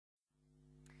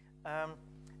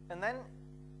And then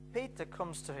Peter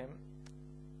comes to him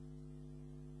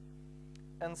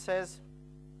and says,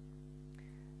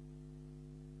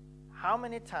 how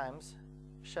many times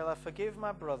shall I forgive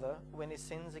my brother when he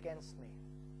sins against me?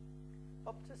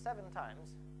 Up to 7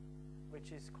 times,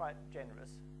 which is quite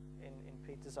generous in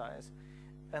Peter's eyes.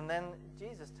 And then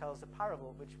Jesus tells a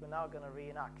parable, which we're now going to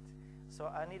reenact. So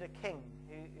I need a king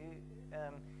who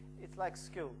it's like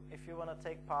school. If you want to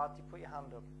take part, you put your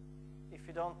hand up. If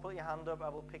you don't put your hand up, I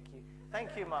will pick you.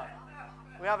 Thank you, Mark.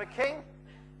 We have a king.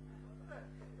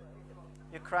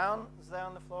 Your crown is there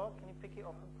on the floor. Can you pick it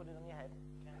up and put it on your head?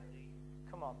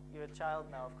 Come on, you're a child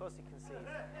now. Of course you can see it.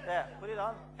 There, put it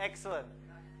on. Excellent.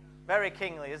 Very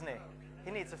kingly, isn't he?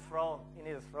 He needs a throne. You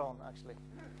need a throne, actually.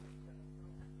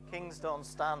 Kings don't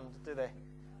stand, do they?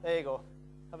 There you go.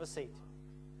 Have a seat.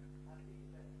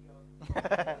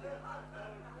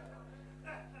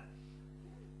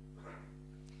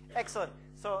 Excellent.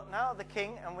 So now the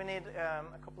king, and we need a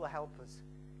couple of helpers.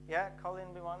 Yeah,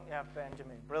 Colin, we want. Yeah,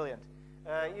 Benjamin. Brilliant.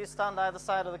 You stand either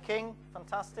side of the king.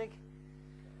 Fantastic.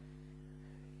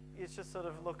 You just sort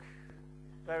of look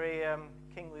very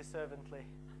kingly, servantly.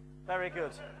 Very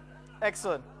good.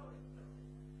 Excellent.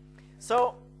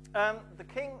 So the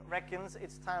king reckons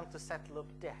it's time to settle up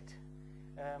debt.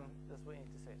 That's what you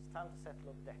need to say. It's time to settle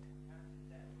up debt.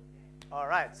 All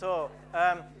right. So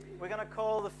we're going to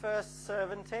call the first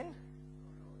servant in.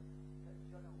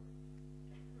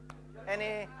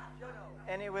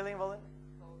 Any willing volunteer?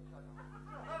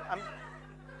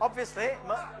 Obviously,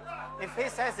 if he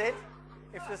says it,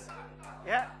 if this,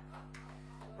 yeah,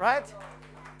 right?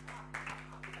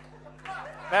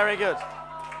 Very good.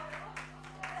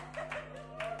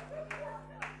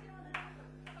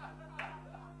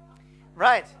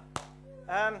 Right.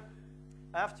 I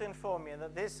have to inform you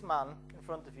that this man in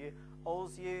front of you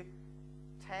owes you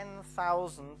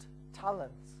 10,000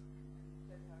 talents,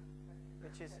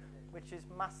 which is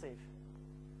massive.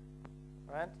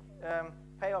 Right?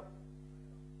 Pay up.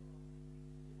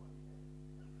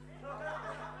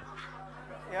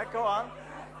 Yeah, go on.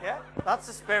 Yeah, that's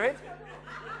the spirit.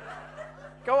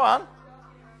 Go on.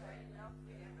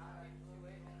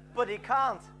 But he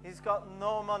can't. He's got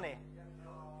no money.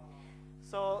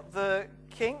 So the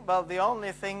king, well, the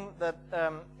only thing that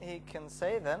he can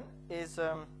say then is...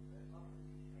 no,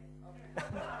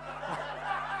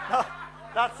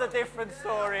 that's a different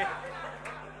story.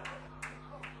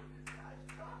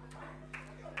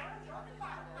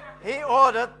 He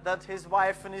ordered that his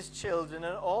wife and his children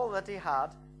and all that he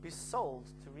had be sold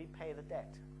to repay the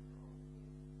debt.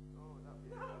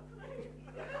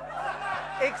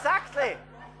 Exactly.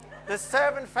 The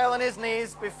servant fell on his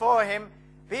knees before him.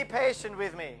 Be patient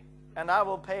with me, and I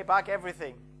will pay back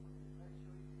everything.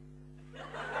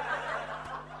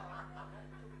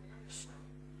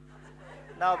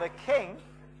 Now the king,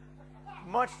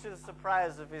 much to the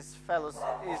surprise of his fellows,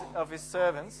 of his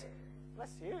servants,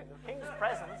 bless you, in the king's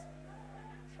presence,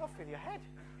 it's off with your head.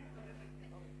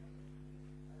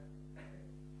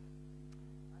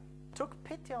 Took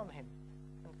pity on him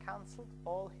and cancelled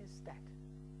all his debt.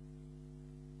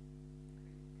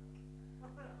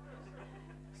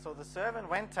 So the servant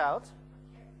went out.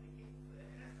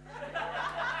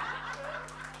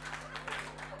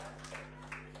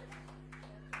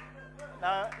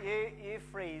 Now, you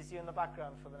freeze, you in the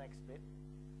background for the next bit.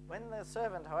 When the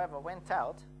servant, however, went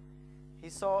out, he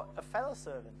saw a fellow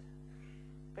servant.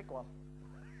 Pick one.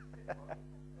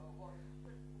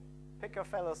 Pick a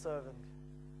fellow servant.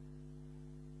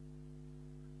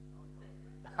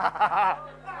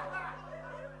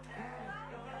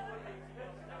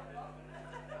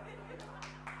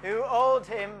 Who owed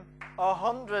him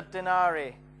 100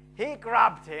 denarii. He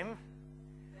grabbed him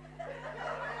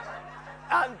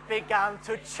and began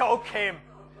to choke him.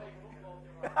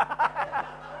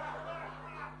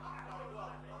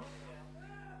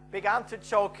 Began to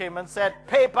choke him and said,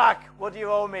 "Pay back, what do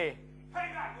you owe me?"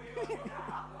 Pay back.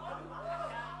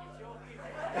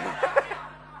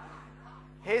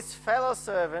 His fellow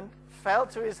servant fell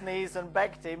to his knees and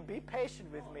begged him, "Be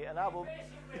patient with me, and I will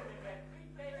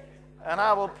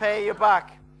pay you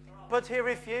back." But he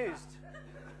refused.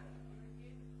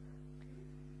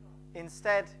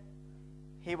 Instead,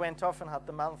 he went off and had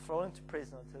the man thrown into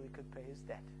prison until he could pay his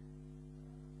debt.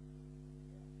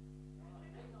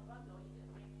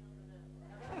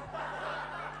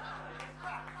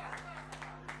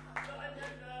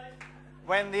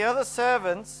 When the other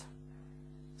servants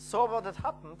saw what had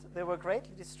happened, they were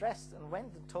greatly distressed and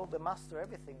went and told their master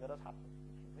everything that had happened.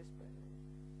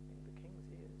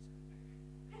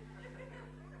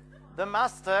 The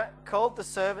master called the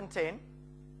servant in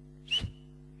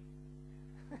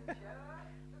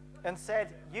and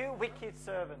said, "You wicked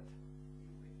servant,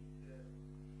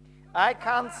 I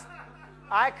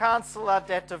cancel that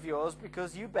debt of yours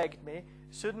because you begged me.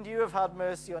 Shouldn't you have had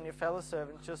mercy on your fellow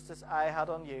servant just as I had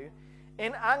on you?"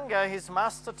 In anger, his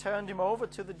master turned him over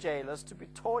to the jailers to be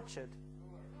tortured.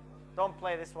 Don't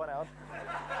play this one out.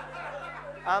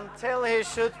 Until he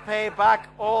should pay back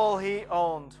all he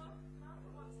owned.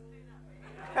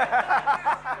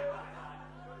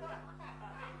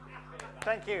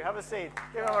 Thank you. Have a seat.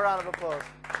 Give him a round of applause.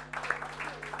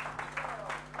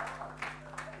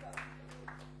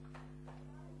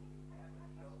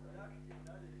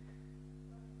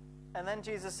 And then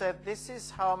Jesus said, "This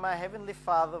is how my heavenly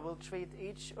Father will treat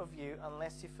each of you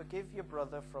unless you forgive your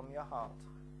brother from your heart."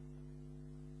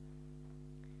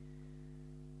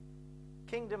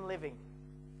 Kingdom living.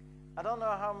 I don't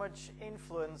know how much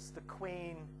influence the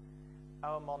Queen,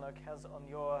 our monarch, has on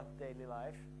your daily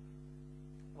life.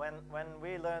 When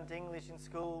we learned English in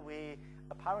school, we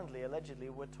apparently, allegedly,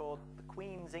 were taught the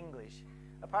Queen's English.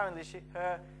 Apparently,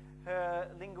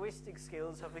 her linguistic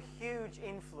skills have a huge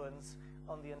influence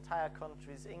on the entire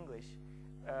country's English,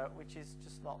 which is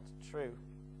just not true.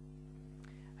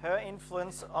 Her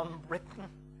influence on Britain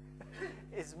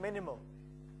is minimal.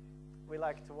 We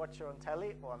like to watch her on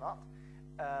telly or not,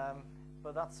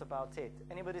 but that's about it.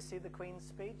 Anybody see the Queen's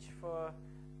speech for?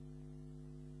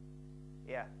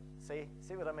 Yeah, see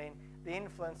what I mean? The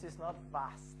influence is not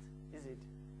vast, is it?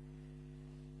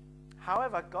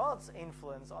 However, God's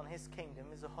influence on his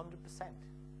kingdom is 100%.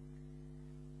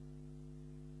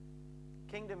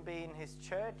 Kingdom being his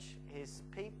church, his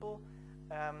people.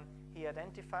 He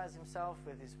identifies himself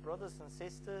with his brothers and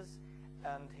sisters,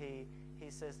 and he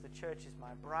says, "The church is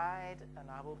my bride, and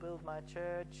I will build my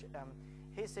church."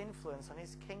 His influence on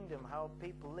his kingdom, how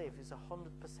people live, is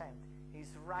 100%.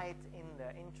 He's right in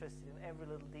there, interested in every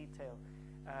little detail,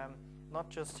 not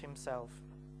just himself.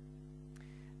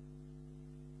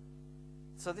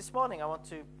 So this morning I want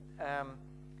to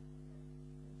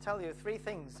tell you three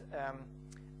things.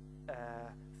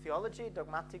 Theology,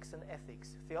 dogmatics, and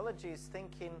ethics. Theology is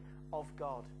thinking of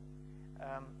God.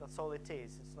 That's all it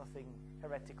is. It's nothing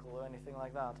heretical or anything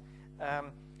like that.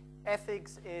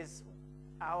 Ethics is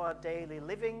our daily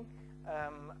living,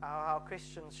 how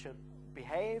Christians should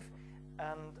behave,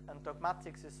 and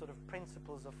dogmatics is sort of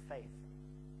principles of faith.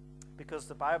 Because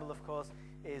the Bible, of course,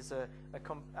 is,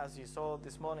 as you saw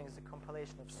this morning, is a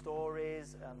compilation of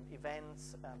stories and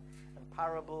events and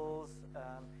parables.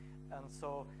 And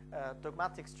so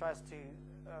dogmatics tries to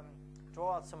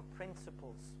draw out some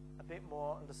principles, a bit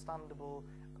more understandable,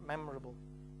 memorable.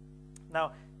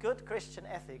 Now, good Christian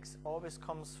ethics always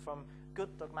comes from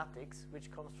good dogmatics,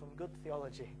 which comes from good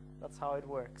theology. That's how it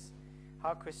works,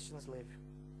 how Christians live.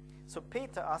 So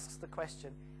Peter asks the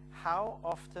question, how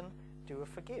often do we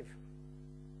forgive?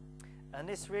 And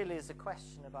this really is a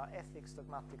question about ethics,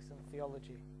 dogmatics, and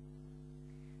theology.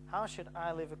 How should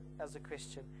I live as a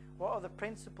Christian? What are the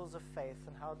principles of faith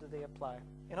and how do they apply?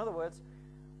 In other words,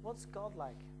 what's God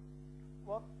like?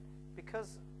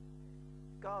 Because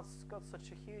God's got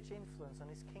such a huge influence on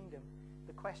his kingdom,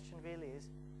 the question really is,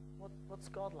 what's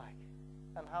God like?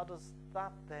 And how does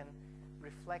that then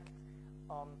reflect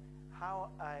on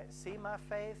how I see my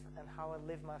faith and how I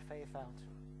live my faith out?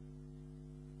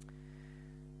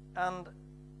 And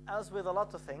as with a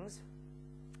lot of things,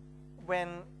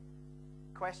 when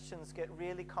questions get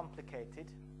really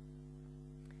complicated,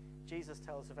 Jesus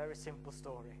tells a very simple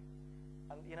story.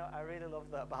 And, I really love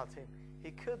that about him.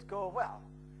 He could go, well,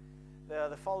 there are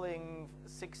the following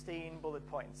 16 bullet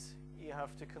points you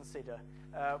have to consider,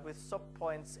 with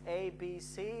subpoints A, B,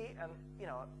 C, and,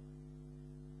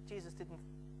 Jesus didn't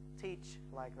teach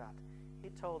like that. He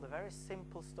told a very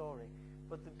simple story.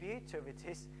 But the beauty of it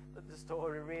is that the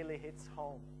story really hits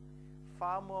home.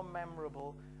 Far more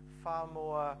memorable, far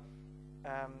more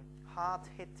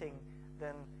hard-hitting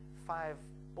than 5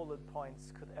 bullet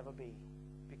points could ever be.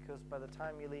 Because by the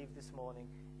time you leave this morning,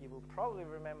 you will probably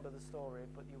remember the story,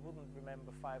 but you wouldn't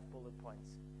remember 5 bullet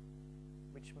points.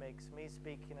 Which makes me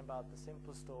speaking about the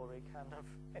simple story kind of...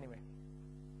 Anyway.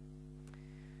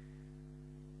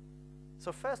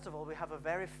 So first of all, we have a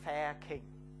very fair king.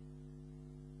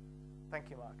 Thank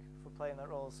you, Mark, for playing that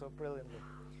role so brilliantly.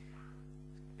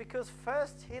 Because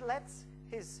first he lets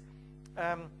his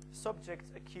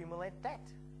subjects accumulate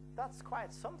debt. That's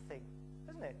quite something,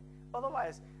 isn't it?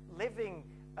 Otherwise, living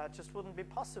just wouldn't be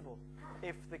possible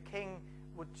if the king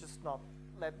would just not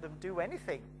let them do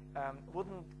anything.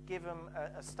 Wouldn't give them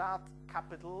a start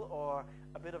capital or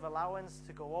a bit of allowance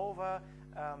to go over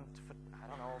for, I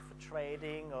don't know, for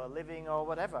trading or living or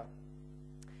whatever.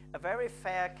 A very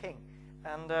fair king.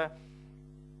 And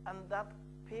that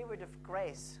period of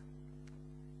grace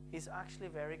is actually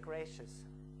very gracious,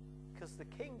 because the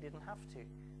king didn't have to.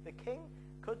 The king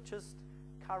could just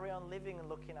carry on living and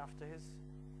looking after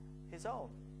his own,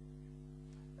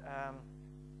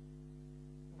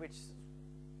 which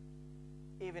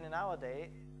even in our day,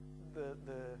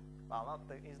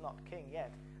 he's not king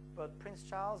yet, but Prince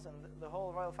Charles and the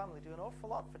whole royal family do an awful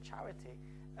lot for charity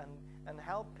and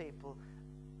help people,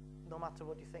 no matter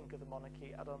what you think of the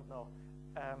monarchy. I don't know.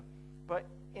 But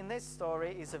in this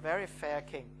story, he's a very fair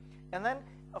king. And then,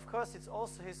 of course, it's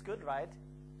also his good right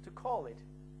to call it,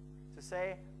 to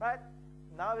say, right,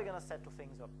 now we're going to settle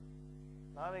things up.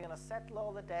 Now we're going to settle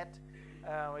all the debt.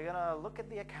 We're going to look at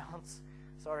the accounts.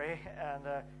 Sorry, and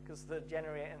because the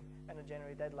January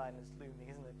deadline is looming,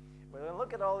 isn't it? We're going to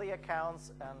look at all the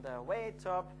accounts and weigh it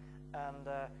up, and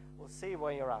we'll see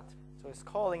where you're at. So he's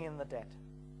calling in the debt.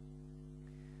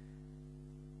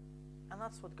 And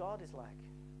that's what God is like.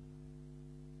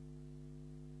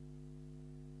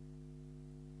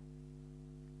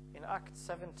 In Acts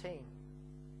 17,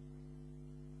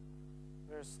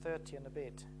 verse 30 and a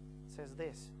bit, it says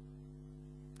this: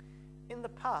 in the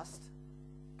past,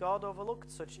 God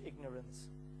overlooked such ignorance,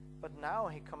 but now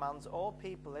he commands all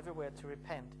people everywhere to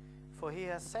repent, for he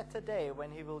has set a day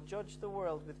when he will judge the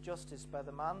world with justice by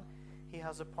the man he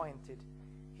has appointed.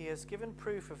 He has given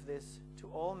proof of this to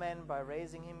all men by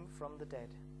raising him from the dead.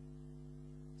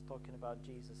 It's talking about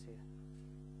Jesus here.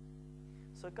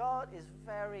 So God is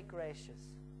very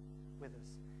gracious with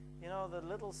us. You know, the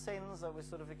little sins that we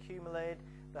sort of accumulate,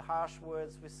 the harsh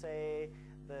words we say,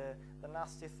 the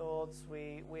nasty thoughts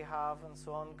we have, and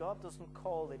so on, God doesn't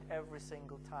call it every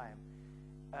single time.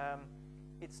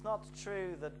 It's not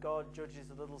true that God judges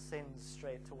the little sins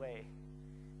straight away.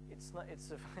 It's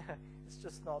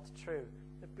just not true.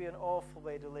 It'd be an awful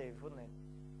way to live, wouldn't it?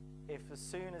 If as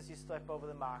soon as you step over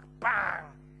the mark, bang,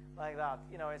 like that.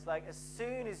 You know, it's like as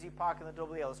soon as you park in the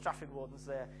double yellows, traffic wardens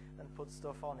there and put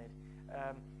stuff on it.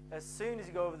 As soon as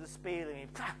you go over the speed limit,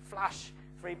 flash,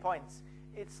 3 points.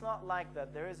 It's not like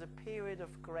that. There is a period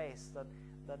of grace that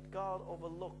God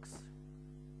overlooks.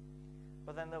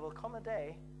 But then there will come a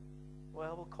day where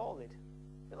he will call it.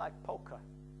 Be like poker.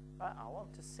 Right? I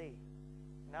want to see.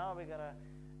 Now we're going to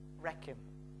wreck him.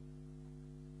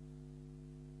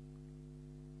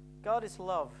 God is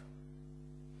love.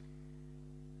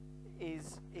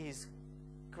 He's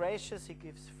gracious. He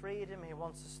gives freedom. He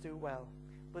wants us to do well.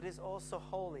 But he's also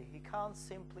holy. He can't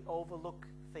simply overlook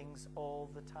things all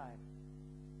the time.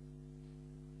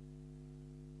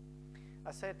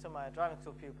 I say to my driving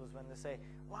school pupils when they say,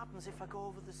 what happens if I go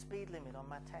over the speed limit on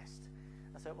my test?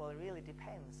 I said, well, it really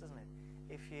depends, doesn't it?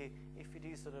 If you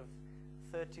do sort of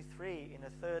 33 in a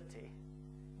 30,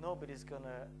 nobody's going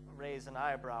to raise an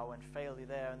eyebrow and fail you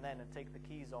there and then and take the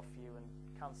keys off you and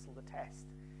cancel the test.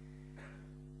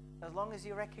 As long as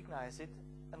you recognize it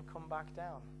and come back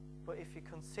down. But if you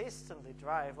consistently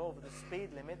drive over the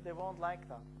speed limit, they won't like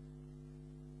that.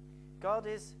 God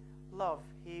is love.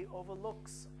 He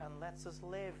overlooks and lets us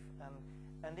live,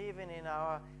 and even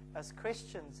as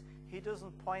Christians, he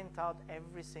doesn't point out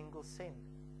every single sin.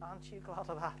 Aren't you glad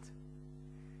of that?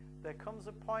 There comes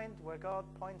a point where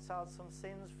God points out some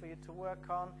sins for you to work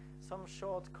on, some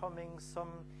shortcomings,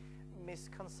 some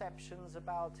misconceptions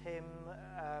about him,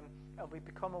 and we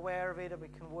become aware of it and we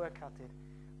can work at it.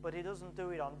 But he doesn't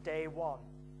do it on day one.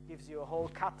 He gives you a whole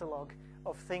catalogue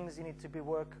of things you need to be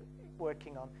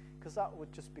working on, because that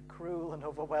would just be cruel and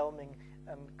overwhelming,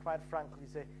 and quite frankly,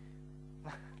 say,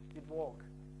 you'd walk.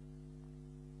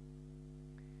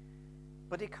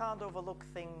 But he can't overlook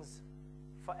things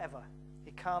forever.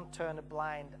 He can't turn a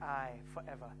blind eye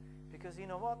forever, because you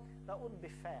know what? That wouldn't be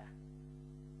fair.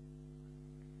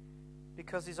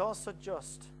 Because he's also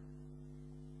just.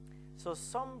 So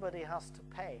somebody has to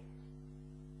pay.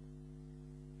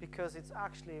 Because it's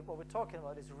actually, what we're talking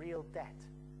about is real debt,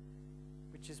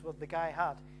 which is what the guy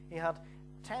had. He had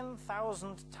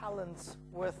 10,000 talents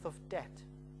worth of debt.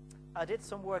 I did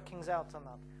some workings out on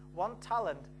that. 1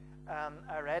 talent,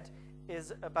 I read,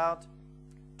 is about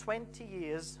 20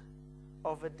 years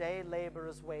of a day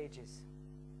laborer's wages.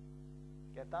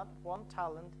 Get that? 1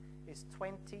 talent is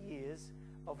 20 years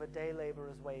of a day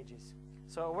laborer's wages.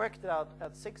 So I worked it out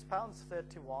at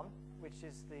 £6.31, which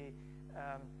is the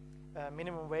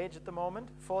minimum wage at the moment,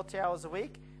 40 hours a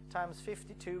week, times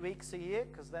 52 weeks a year,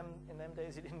 because in them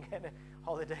days you didn't get a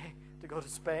holiday to go to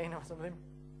Spain or something,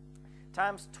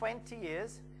 times 20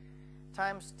 years,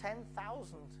 times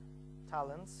 10,000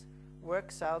 talents,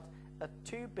 works out at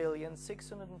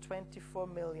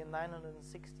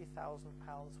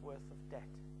 £2,624,960,000 worth of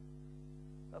debt.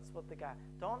 That's what the guy...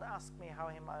 Don't ask me how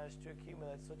he managed to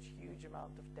accumulate such huge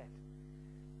amount of debt.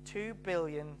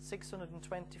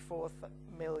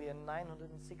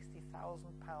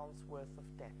 £2,624,960,000 worth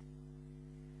of debt.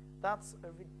 That's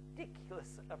a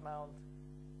ridiculous amount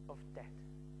of debt.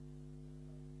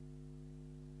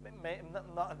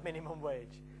 Not a minimum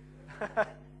wage.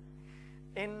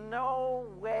 In no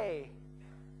way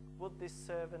would this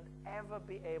servant ever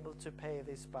be able to pay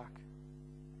this back.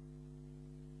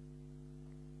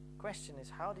 Question is,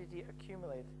 how did he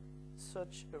accumulate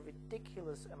such a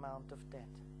ridiculous amount of debt?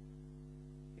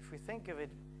 If we think of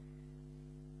it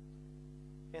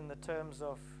in the terms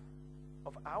of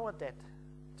our debt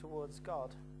towards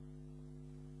God,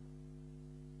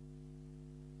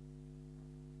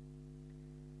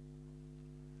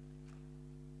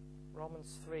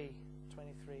 Romans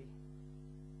 3:23.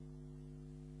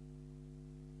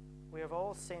 We have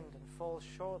all sinned and fall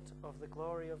short of the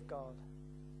glory of God.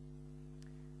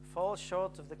 Fall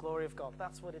short of the glory of God.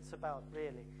 That's what it's about,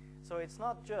 really. So it's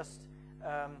not just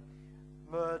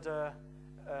murder,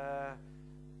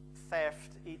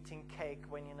 theft, eating cake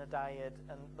when you're in a diet,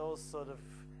 and those sort of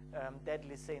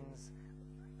deadly sins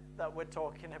that we're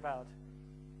talking about.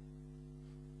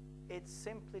 It's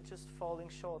simply just falling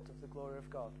short of the glory of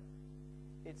God.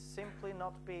 It's simply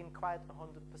not being quite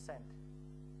 100%.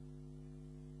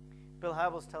 Bill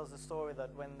Hybels tells the story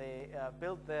that when they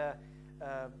built their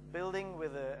building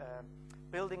with a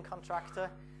building contractor,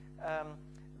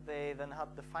 they then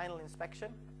had the final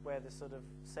inspection where they sort of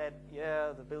said,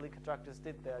 yeah, the building contractors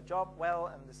did their job well,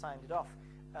 and they signed it off.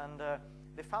 And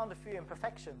they found a few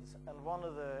imperfections, and one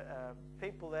of the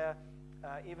people there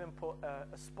even put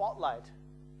a spotlight,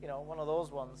 one of those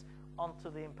ones,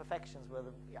 onto the imperfections where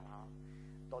the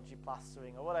dodgy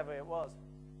plastering or whatever it was,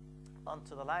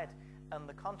 onto the light. And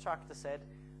the contractor said,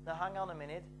 now hang on a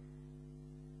minute,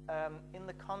 in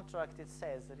the contract it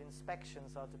says that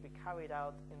inspections are to be carried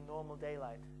out in normal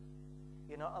daylight.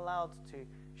 You're not allowed to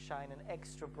shine an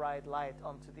extra bright light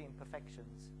onto the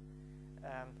imperfections,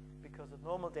 because at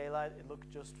normal daylight it looked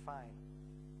just fine.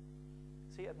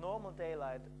 See, at normal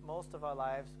daylight most of our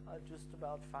lives are just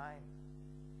about fine.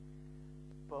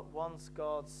 But once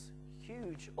God's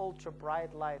huge ultra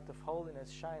bright light of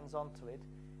holiness shines onto it,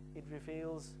 it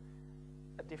reveals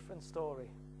a different story.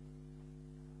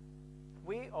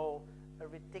 We owe a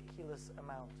ridiculous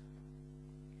amount,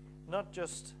 not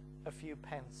just a few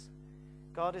pence.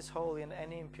 God is holy, and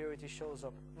any impurity shows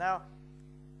up. Now,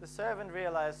 the servant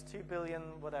realized 2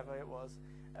 billion, whatever it was,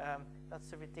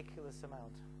 that's a ridiculous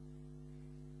amount.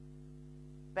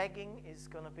 Begging is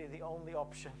going to be the only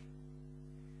option.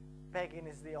 Begging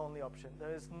is the only option.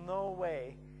 There is no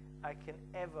way I can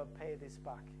ever pay this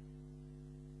back.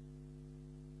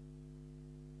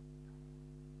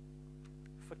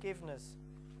 Forgiveness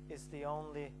is the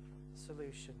only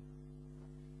solution.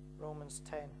 Romans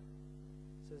 10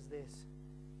 says this,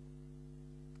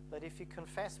 that if you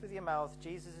confess with your mouth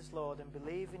Jesus is Lord and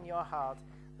believe in your heart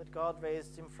that God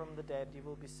raised him from the dead, you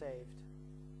will be saved.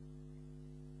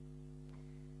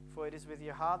 For it is with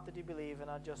your heart that you believe and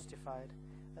are justified,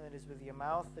 and it is with your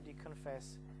mouth that you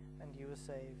confess and you are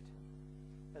saved.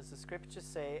 As the scriptures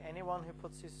say, anyone who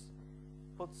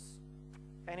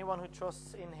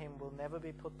trusts in him will never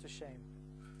be put to shame.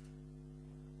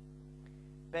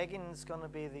 Begging is going to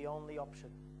be the only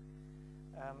option.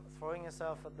 Throwing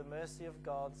yourself at the mercy of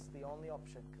God's the only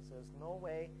option, because there's no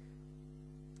way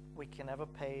we can ever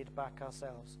pay it back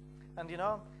ourselves. And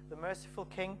the merciful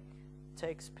King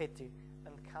takes pity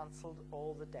and cancelled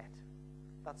all the debt.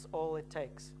 That's all it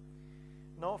takes.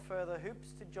 No further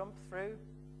hoops to jump through,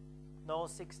 no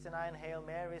 69 Hail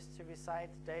Marys to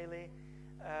recite daily,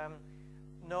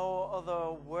 no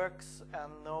other works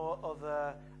and no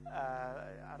other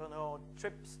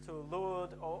trips to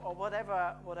Lourdes or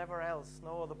whatever else,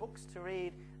 no other books to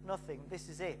read, nothing. This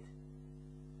is it.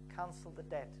 Cancel the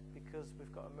debt, because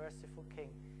we've got a merciful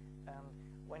King. And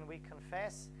when we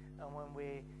confess, and when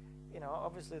we,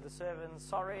 obviously the servant's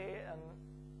sorry, and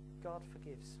God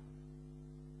forgives.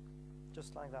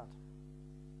 Just like that.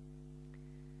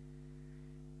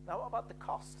 Now, what about the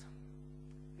cost?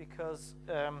 Because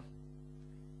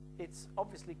it's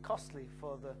obviously costly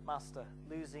for the master,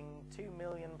 losing £2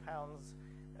 billion.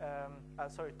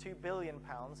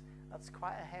 That's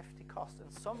quite a hefty cost,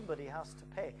 and somebody has to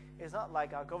pay. It's not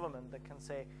like our government that can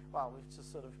say, well, we've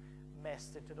just sort of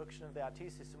messed the introduction of the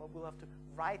IT system up, we'll have to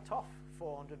write off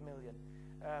 400 million.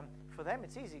 For them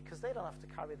it's easy because they don't have to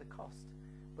carry the cost,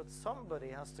 but somebody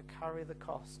has to carry the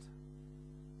cost.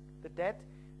 The debt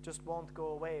just won't go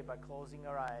away by closing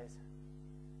our eyes.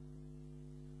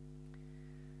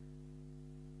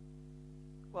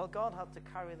 Well, God had to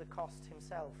carry the cost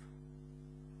himself.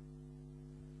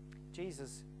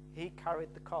 Jesus, he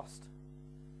carried the cost.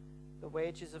 The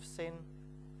wages of sin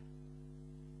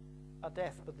are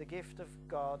death, but the gift of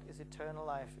God is eternal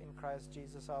life in Christ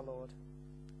Jesus our Lord.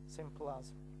 Simple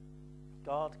as.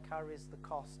 God carries the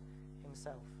cost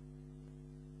himself.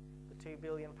 The £2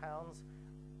 billion,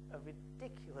 a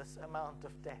ridiculous amount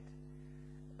of debt.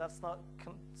 That's not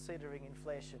considering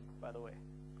inflation, by the way.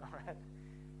 All right.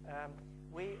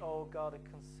 We owe God a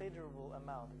considerable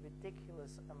amount, a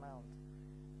ridiculous amount.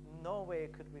 No way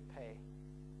could we pay,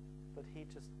 but he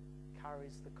just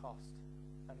carries the cost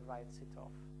and writes it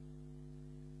off.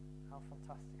 How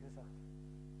fantastic is that?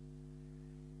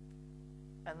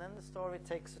 And then the story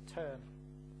takes a turn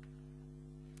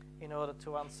in order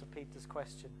to answer Peter's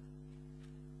question.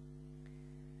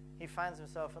 He finds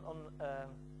himself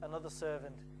another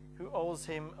servant who owes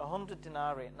him 100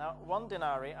 denarii. Now, 1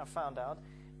 denarii, I found out,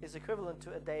 is equivalent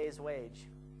to a day's wage.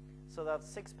 So that's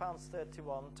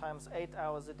 £6.31 times 8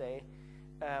 hours a day,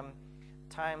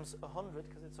 times 100,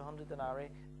 because it's 100 denarii,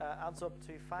 adds up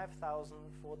to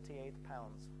 £5,048.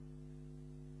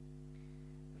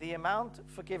 The amount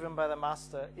forgiven by the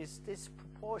master is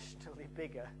disproportionately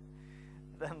bigger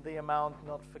than the amount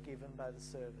not forgiven by the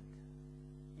servant.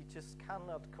 You just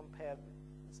cannot compare.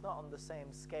 It's not on the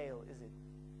same scale, is it?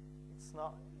 It's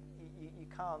not. You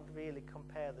can't really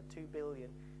compare the 2 billion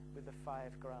with the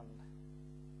 5 grand.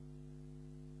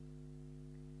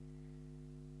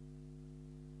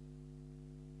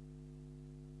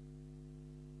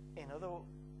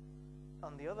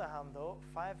 On the other hand, though,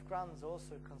 5 grand is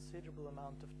also a considerable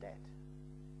amount of debt.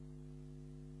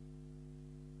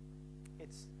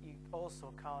 You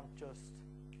also can't just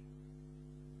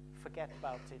forget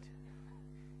about it.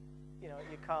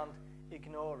 You can't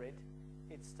ignore it.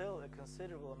 It's still a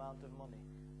considerable amount of money,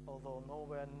 although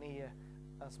nowhere near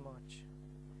as much.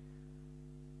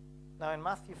 Now in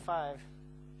Matthew 5,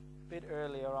 a bit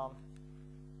earlier on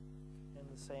in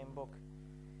the same book,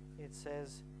 it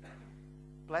says,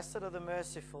 "Blessed are the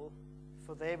merciful,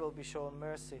 for they will be shown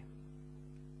mercy."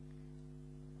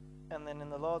 And then in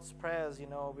the Lord's Prayers,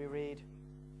 we read,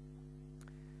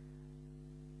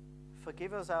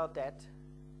 "Forgive us our debt,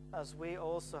 as we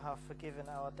also have forgiven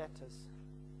our debtors."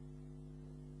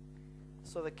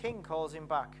 So the king calls him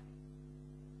back.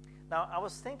 Now, I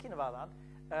was thinking about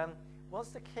that.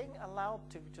 Was the king allowed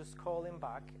to just call him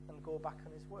back and go back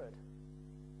on his word?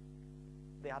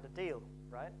 They had a deal,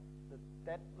 right? The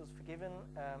debt was forgiven.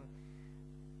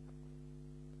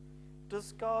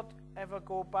 Does God ever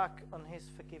go back on his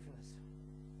forgiveness?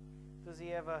 Does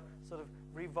he ever sort of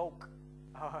revoke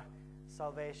our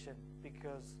salvation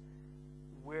because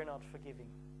we're not forgiving?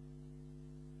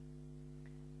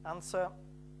 Answer,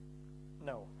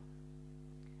 no.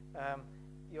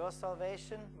 Your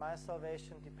salvation, my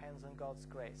salvation, depends on God's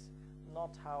grace,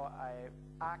 not how I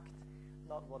act,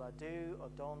 not what I do or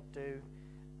don't do.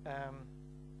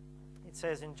 It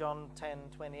says in John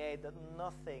 10:28 that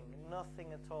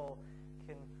nothing at all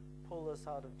can pull us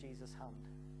out of Jesus' hand.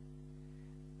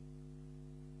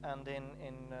 And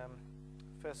in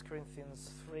 1 Corinthians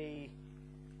 3,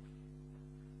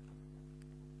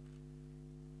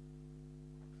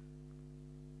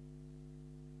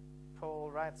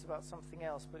 Paul writes about something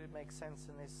else, but it makes sense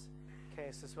in this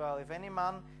case as well. "If any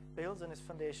man builds on his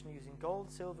foundation using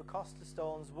gold, silver, costly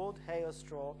stones, wood, hay, or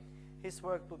straw, his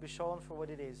work will be shown for what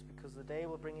it is, because the day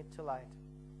will bring it to light.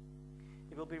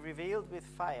 It will be revealed with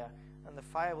fire, and the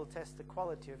fire will test the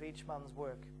quality of each man's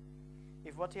work.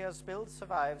 If what he has built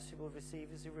survives, he will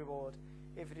receive his reward.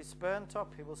 If it is burnt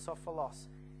up, he will suffer loss.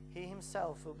 He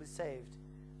himself will be saved,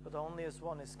 but only as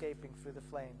one escaping through the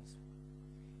flames."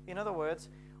 In other words,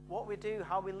 what we do,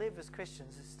 how we live as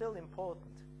Christians, is still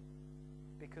important,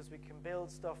 because we can build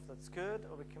stuff that's good,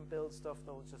 or we can build stuff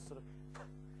that will just sort of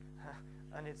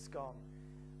and it's gone.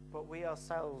 But we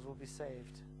ourselves will be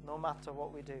saved, no matter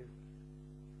what we do.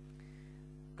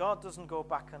 God doesn't go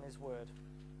back on his word.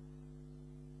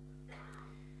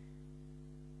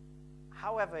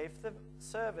 However, if the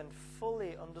servant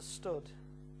fully understood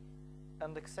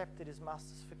and accepted his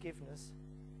master's forgiveness,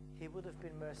 he would have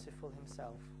been merciful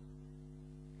himself.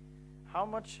 How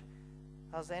much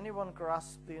has anyone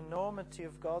grasped the enormity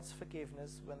of God's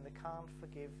forgiveness when they can't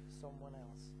forgive someone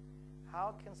else?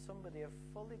 How can somebody have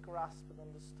fully grasped and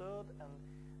understood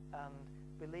and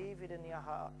believe it in their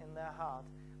heart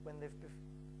when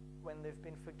they've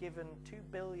been forgiven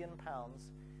 £2 billion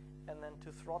and then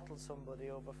to throttle somebody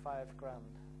over 5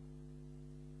 grand?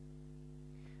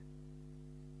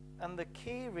 And the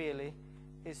key really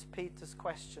is Peter's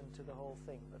question to the whole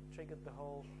thing that triggered the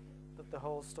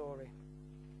whole story.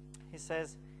 He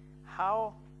says,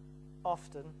 "How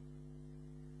often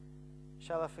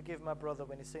shall I forgive my brother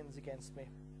when he sins against me?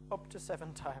 Up to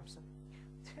 7 times.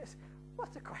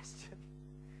 What a question.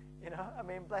 I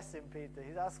mean, bless him, Peter.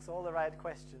 He asks all the right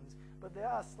questions, but they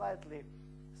are slightly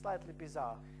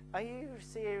bizarre. Are you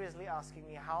seriously asking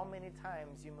me how many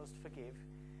times you must forgive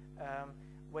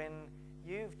when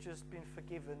you've just been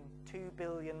forgiven £2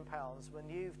 billion, when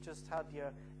you've just had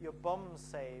your bum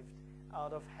saved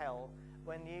out of hell,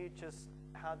 when you just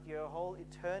had your whole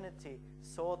eternity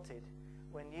sorted,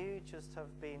 when you just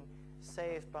have been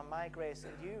saved by my grace,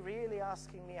 and you really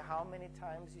asking me how many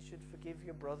times you should forgive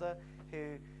your brother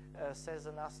who says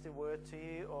a nasty word to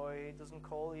you, or he doesn't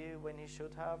call you when he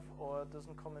should have, or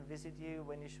doesn't come and visit you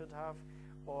when he should have,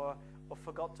 or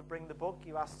forgot to bring the book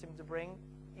you asked him to bring?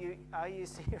 Are you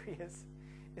serious?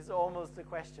 Is almost the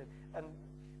question. And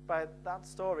by that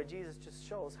story, Jesus just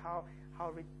shows how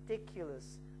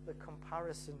ridiculous the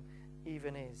comparison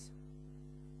even is.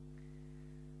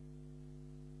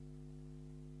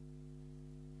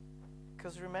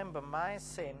 Because remember, my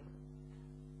sin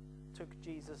took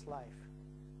Jesus' life.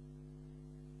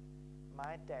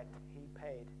 My debt he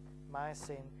paid. My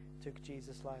sin took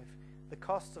Jesus' life. The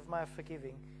cost of my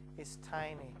forgiving is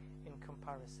tiny in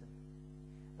comparison.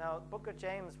 Now, the book of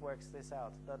James works this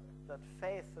out, that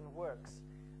faith and works,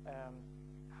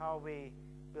 how we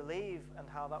believe and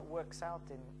how that works out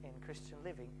in Christian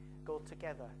living, go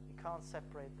together. You can't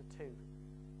separate the two.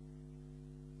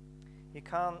 You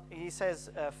can't. He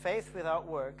says faith without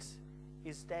works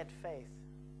is dead faith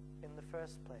in the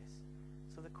first place.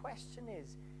 So the question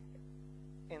is,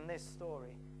 in this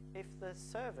story, if the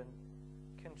servant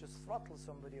can just throttle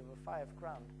somebody over $5,000,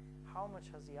 how much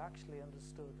has he actually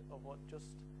understood of what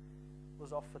just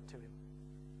was offered to him,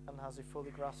 and has he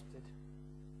fully grasped it?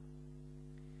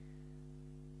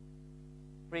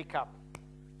 Recap.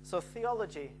 So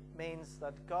theology means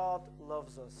that God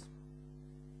loves us.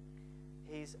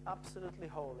 He's absolutely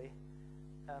holy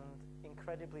and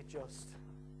incredibly just.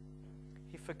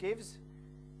 He forgives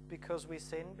because we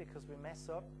sin, because we mess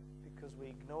up, because we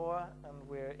ignore and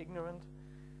we're ignorant,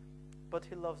 but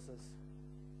he loves us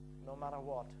no matter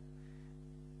what.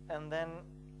 And then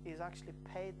he's actually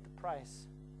paid the price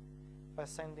by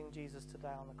sending Jesus to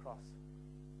die on the cross.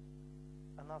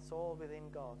 And that's all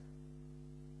within God.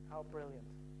 How brilliant.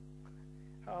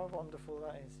 How wonderful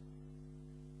that is.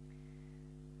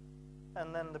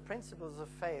 And then the principles of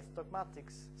faith,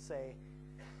 dogmatics, say,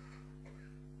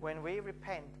 when we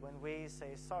repent, when we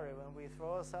say sorry, when we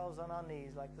throw ourselves on our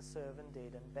knees like the servant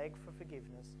did and beg for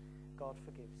forgiveness, God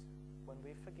forgives. When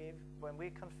we forgive, when we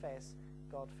confess,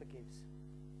 God forgives.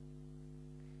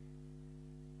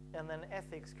 And then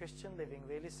ethics, Christian living,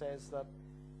 really says that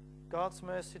God's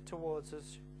mercy towards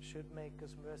us should make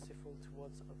us merciful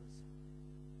towards others.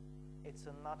 It's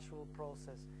a natural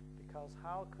process, because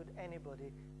how could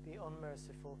anybody be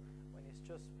unmerciful when he's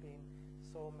just been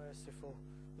so mercifully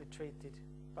treated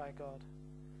by God?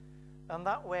 And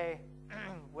that way,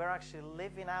 we're actually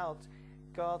living out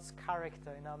God's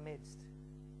character in our midst.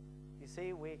 You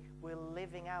see, we're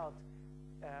living out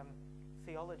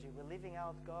theology. We're living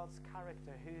out God's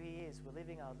character, who he is. We're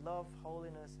living out love,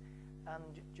 holiness, and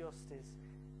justice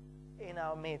in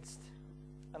our midst.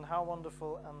 And how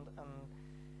wonderful and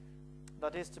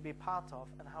that is to be part of,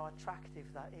 and how attractive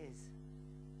that is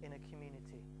in a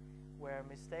community where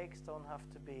mistakes don't have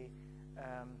to be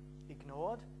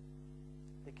ignored.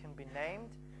 They can be named,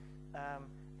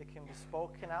 they can be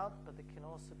spoken out, but they can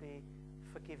also be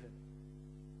forgiven.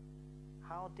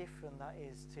 How different that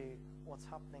is to what's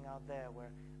happening out there,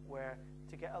 where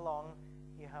to get along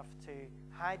you have to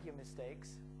hide your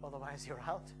mistakes, otherwise you're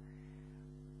out.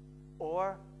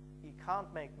 Or you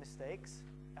can't make mistakes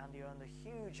and you're under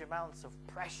huge amounts of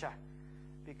pressure,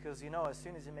 because as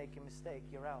soon as you make a mistake,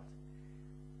 you're out.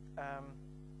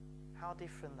 How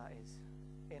different that is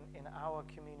in our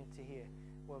community here,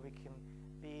 where we can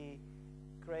be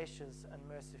gracious and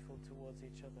merciful towards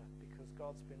each other because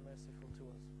God's been merciful to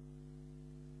us.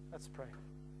 Let's pray.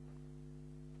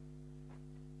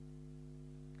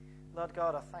 Lord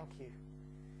God, I thank you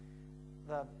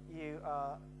that you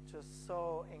are just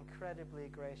so incredibly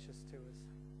gracious to us,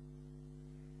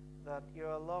 that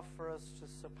your love for us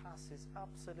just surpasses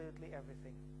absolutely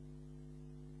everything.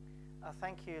 I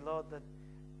thank you, Lord, that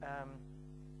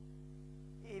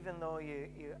even though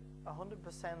you're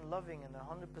 100% loving and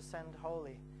 100%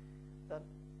 holy, that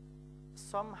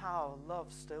somehow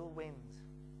love still wins.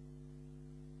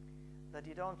 That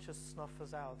you don't just snuff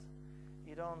us out.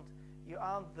 You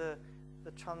aren't the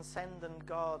transcendent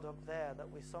God up there that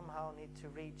we somehow need to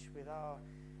reach with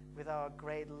our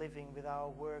great living, with our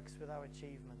works, with our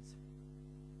achievements.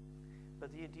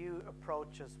 But you do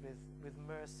approach us with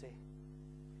mercy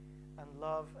and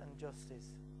love and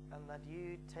justice, and that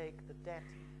you take the debt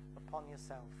upon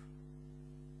yourself.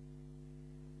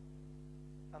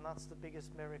 And that's the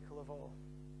biggest miracle of all,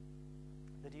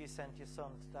 that you sent your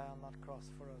Son to die on that cross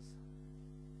for us,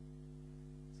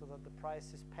 so that the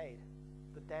price is paid.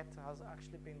 The debt has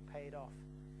actually been paid off.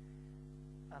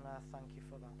 And I thank you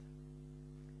for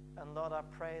that. And Lord, I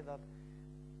pray that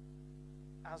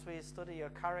as we study your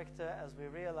character, as we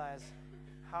realize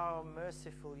how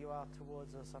merciful you are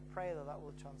towards us, I pray that that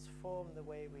will transform the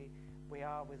way we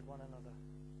are with one another.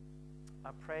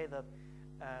 I pray that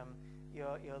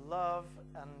your love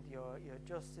and your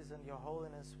justice and your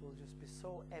holiness will just be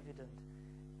so evident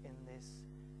in this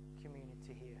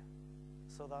community here,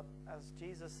 so that, as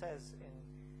Jesus says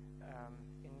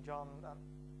in John,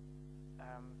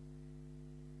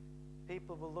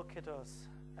 people will look at us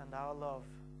and our love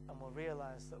and will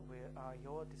realize that we are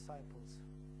your disciples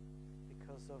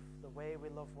because of the way we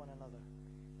love one another,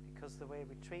 because the way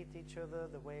we treat each other,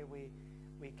 the way we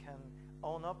can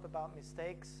own up about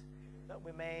mistakes that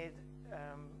we made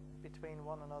between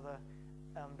one another,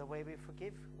 and the way we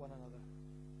forgive one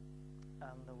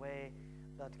another, and the way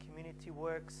that community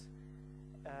works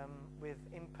with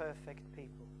imperfect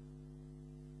people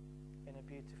in a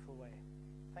beautiful way.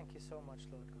 Thank you so much,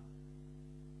 Lord God.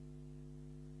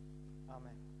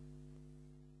 Amen.